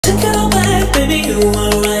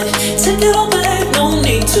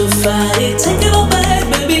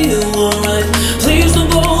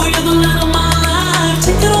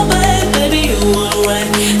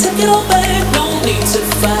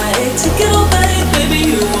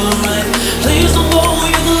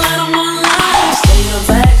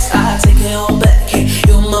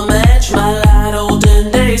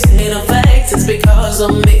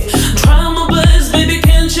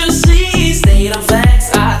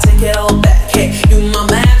take it all back. Hey, you my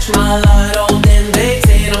match, my light, all damn day.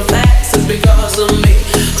 Say it on facts, it's because of me.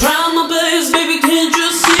 Try my best, baby, can't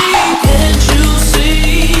you see? Can't you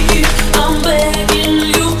see? I'm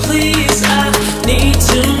begging you, please, I need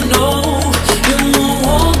to know. You won't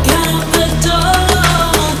walk out the door,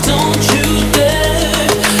 don't you dare.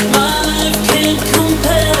 My life can't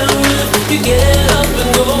compare if you get up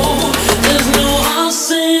and go. There's no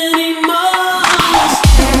us anymore.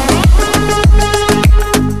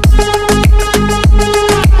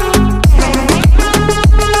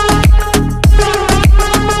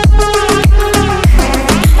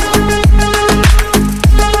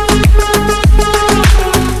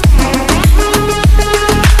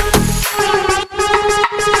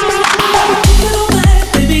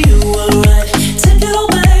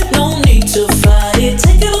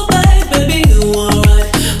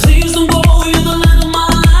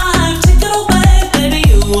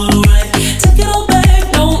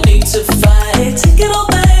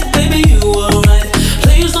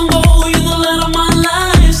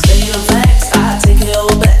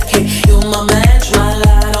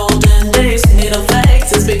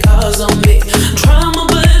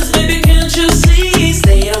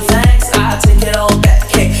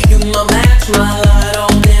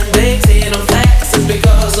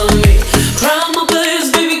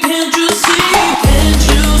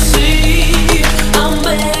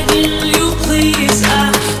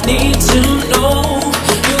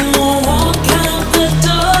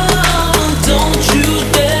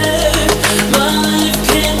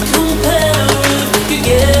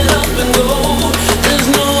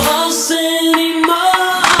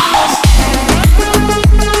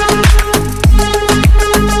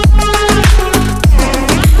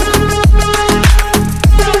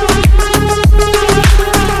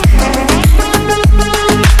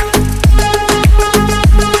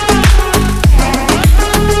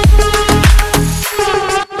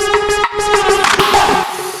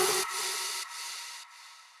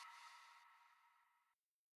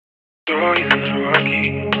 Estoy de nuevo aquí,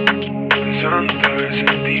 pensando otra vez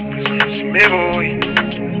en ti, pensando si me voy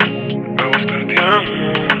a buscarte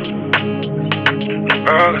amor. No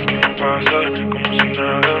hagas que no pasa como si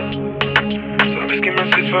nada. Sabes que me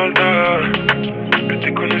haces falta, vete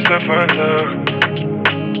con esta falda.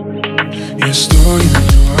 Y estoy de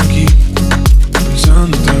nuevo aquí,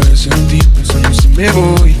 pensando otra vez en ti, pensando si me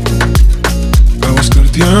voy a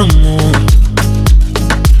buscarte amor.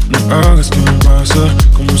 No hagas que no pasa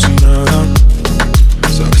como si nada.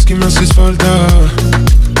 Sabes que me haces falta,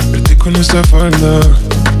 vete con esta falda.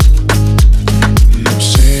 No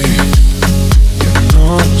sé, ya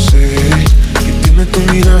no sé qué tiene tu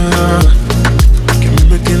mirada, que a mí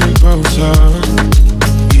me tiene en pausa.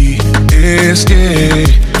 Y es que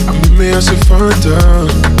a mí me hace falta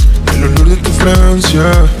el olor de tu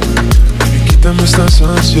fragancia. Baby, quítame estas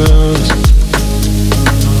ansias.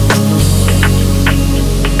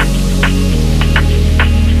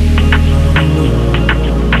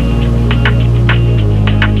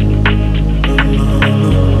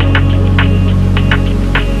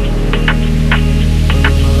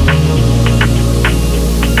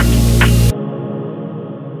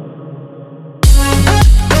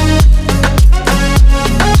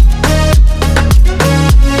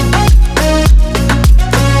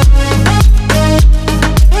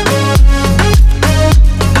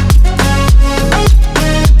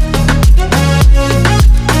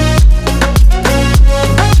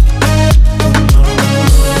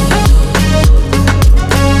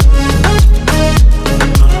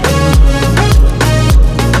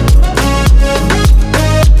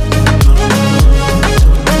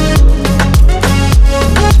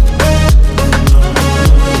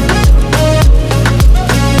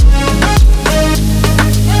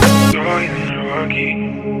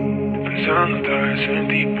 Pensando otra vez en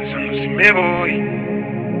ti, pensando si me voy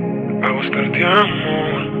a buscarte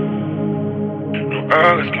amor. No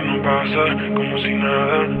hagas que no pasa como si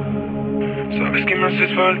nada. Sabes que me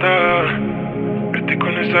haces falta, vete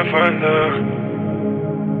con esa falda.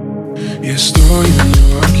 Y estoy de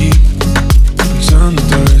nuevo aquí, pensando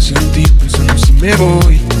otra vez en ti, pensando si me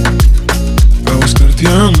voy a buscarte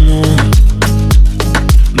amor.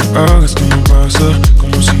 No hagas que no pasa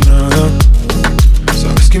como si nada.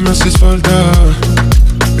 Sabes que me haces falta,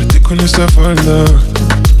 vete con esta falda.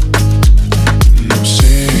 No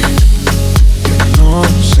sé, ya no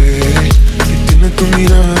sé qué tiene tu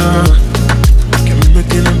mirada, que a mí me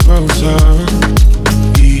tiene en pausa.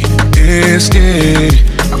 Y es que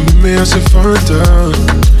a mí me hace falta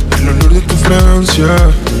el olor de tu fragancia.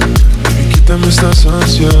 Baby, quítame estas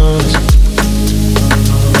ansias.